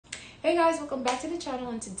Hey guys, welcome back to the channel,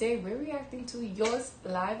 and today we're reacting to Joost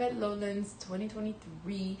live at Lowlands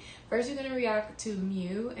 2023. First we're gonna react to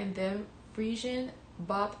Meeuw and then Frysian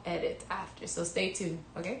Bop edit after. So stay tuned,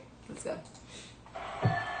 okay? Let's go.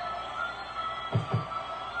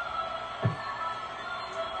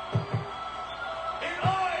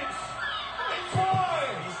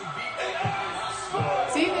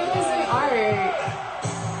 See, there was the art.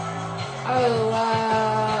 Oh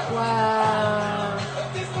wow, wow.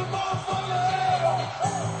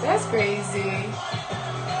 That's crazy.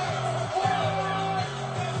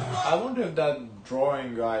 I wonder if that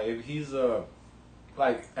drawing guy, if he's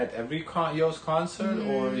like at every Joost concert,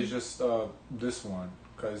 or is just this one?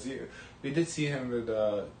 Because we did see him with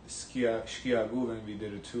Skia Goo when we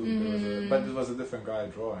did it too. There was but it was a different guy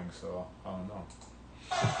drawing, so I don't know.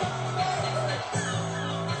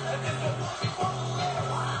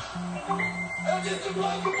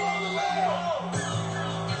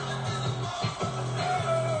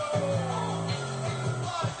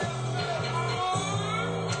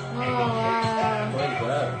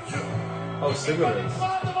 Oh, cigarettes. I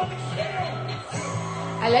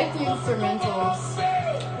like the instrumentals.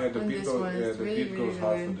 Yeah, the beat goes, really, beat goes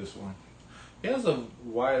hard for this one. He has a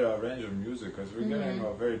wide range of music because we're getting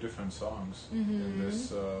very different songs in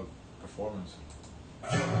this performance.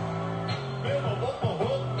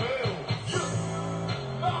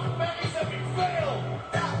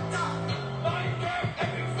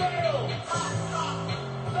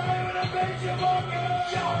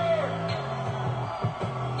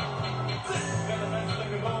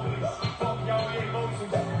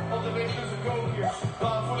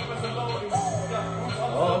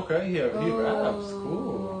 Oh, okay, he raps,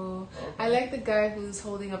 cool. Okay. I like the guy who's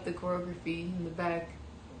holding up the choreography in the back.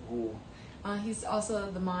 Ooh. He's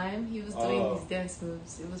also the mime. He was doing these dance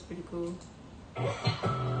moves. It was pretty cool.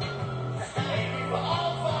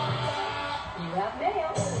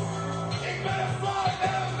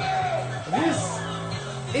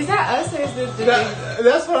 Is that us or is it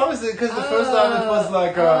that's what I was saying, because the first time it was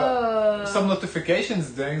like some notifications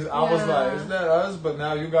things. I was like, is that us? But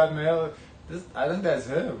now you got mail. I think that's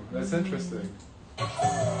him. That's interesting.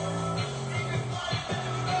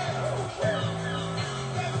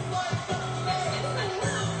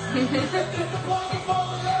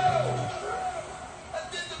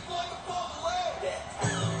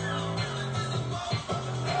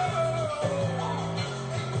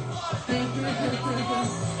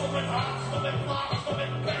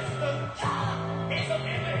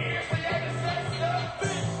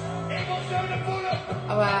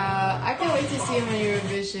 I can't wait to see him on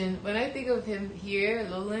Eurovision. When I think of him here at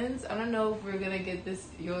Lowlands, I don't know if we're gonna get this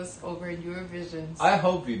Joost over in Eurovision. I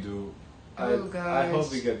hope we do. Oh gosh. I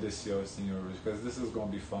hope we get this Joost in Eurovision, because this is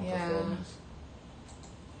gonna be fun performance.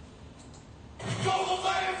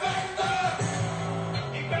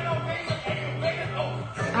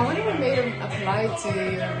 I wonder what made him apply to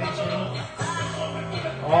Eurovision.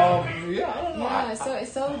 Yeah, I don't know. Yeah, so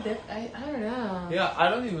it's so different. I don't know. Yeah, I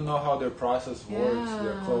don't even know how their process works.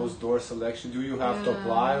 Their closed door selection. Do you have to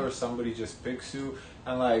apply, or somebody just picks you?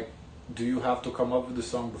 And like, do you have to come up with the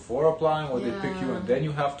song before applying, or they pick you and then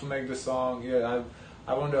you have to make the song? Yeah,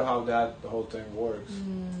 I wonder how the whole thing works.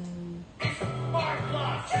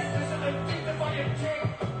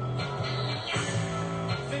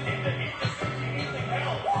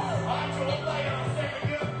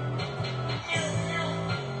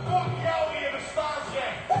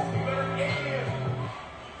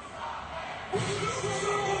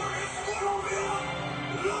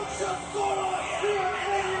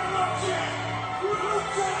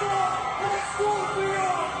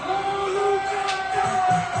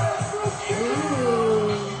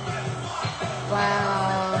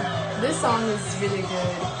 This song is really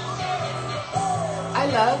good. I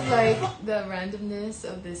love like the randomness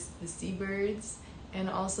of the seabirds, and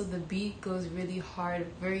also the beat goes really hard,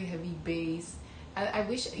 very heavy bass. I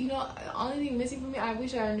wish, the only thing missing for me, I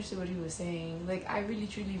wish I understood what he was saying. Like, I really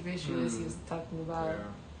truly wish he was talking about. Yeah.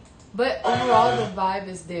 But overall the vibe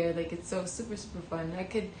is there. Like, it's so super fun. I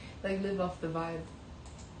could like live off the vibe.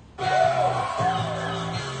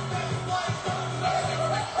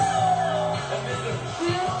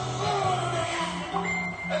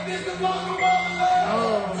 Oh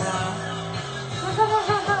wow.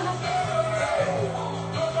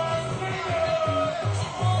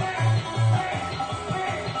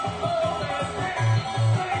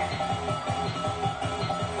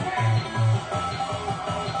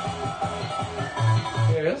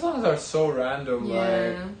 Yeah, those songs are so random. Yeah.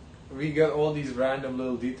 Like, we get all these random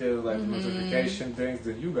little details, like notification things,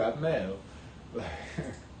 then you got mail.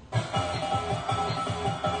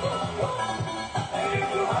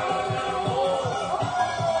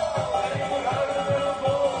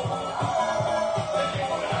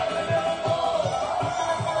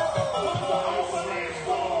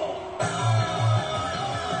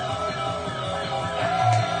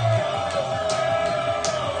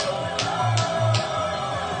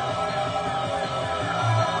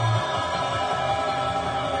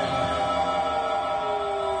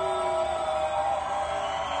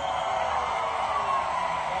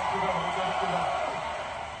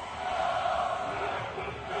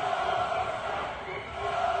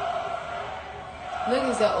 Look,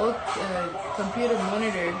 it's the old computer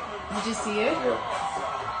monitor. Did you see it? Yeah.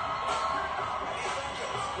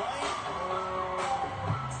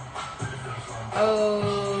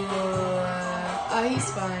 Oh, he's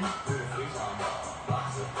fun.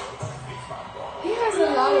 He has a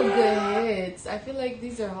lot of good hits. I feel like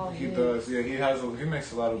these are all He hits. does, yeah. He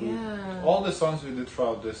makes a lot of good. Yeah. All the songs we did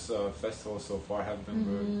throughout this festival so far have been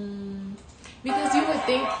good. Because you would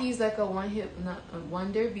think he's like a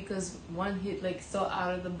wonder because one hit like so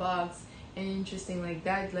out of the box and interesting like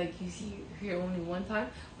that, like you hear only one time.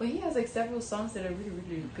 But he has like several songs that are really,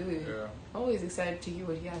 really good. Yeah. Always excited to hear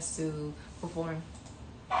what he has to perform.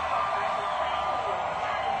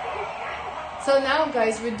 So now,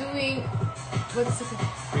 guys, we're doing what's it called?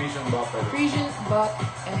 Frysian Bop edit. Frysian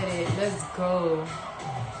Bop edit. Let's go.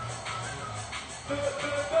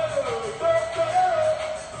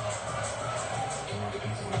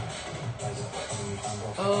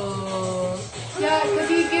 Oh, yeah, because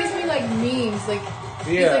he gives me like memes, like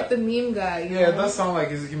he's like the meme guy. You Yeah, know? it does sound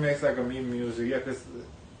like he makes like a meme music. Yeah, because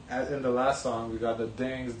in the last song we got the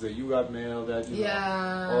dings, the you got mail, that you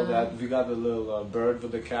know, all that. We got the little bird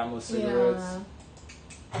with the camel cigarettes.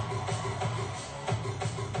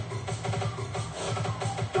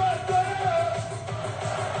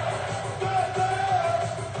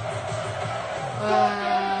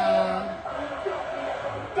 Yeah.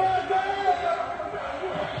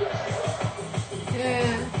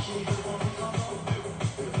 Yeah.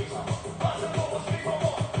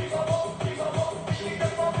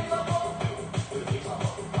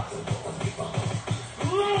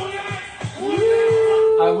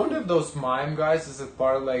 I wonder if those mime guys is a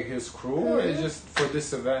part of like his crew, or it's just for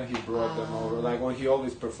this event he brought them over. Like when he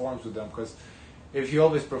always performs with them, because if he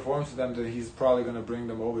always performs with them, then he's probably gonna bring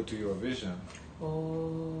them over to Eurovision.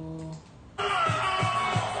 Oh.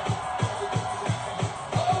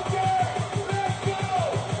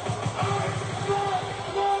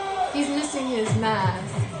 He's missing his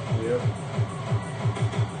mask. Yep.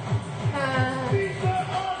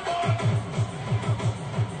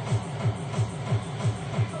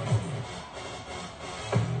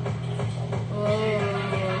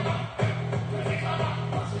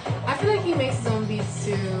 I feel like he makes his own beats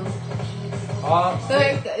too. So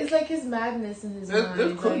like, it's like his madness in his mind.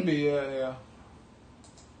 It could like, be, yeah.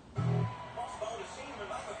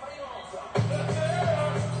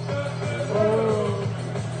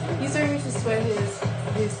 Oh, he's starting to sweat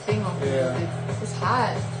his thing off. Yeah. It's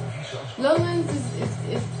hot. Lowlands is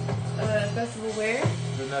festival where?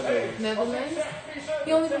 The Netherlands. Netherlands.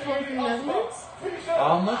 He only performed in the Netherlands.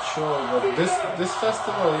 I'm not sure, but this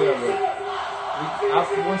festival, yeah.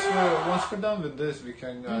 But once we're done with this, we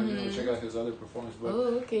can you know, check out his other performance. But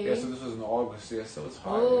Oh, okay. yeah, so this was in August, yeah, so it's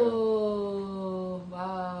hot. Oh,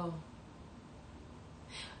 wow.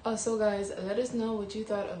 So guys, let us know what you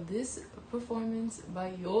thought of this performance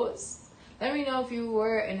by Joost. Let me know if you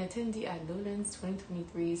were an attendee at Lowlands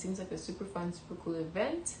 2023. Seems like a super fun, super cool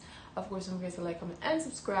event. Of course, don't forget to like, comment, and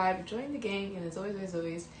subscribe. Join the gang, and as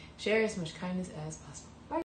always, share as much kindness as possible.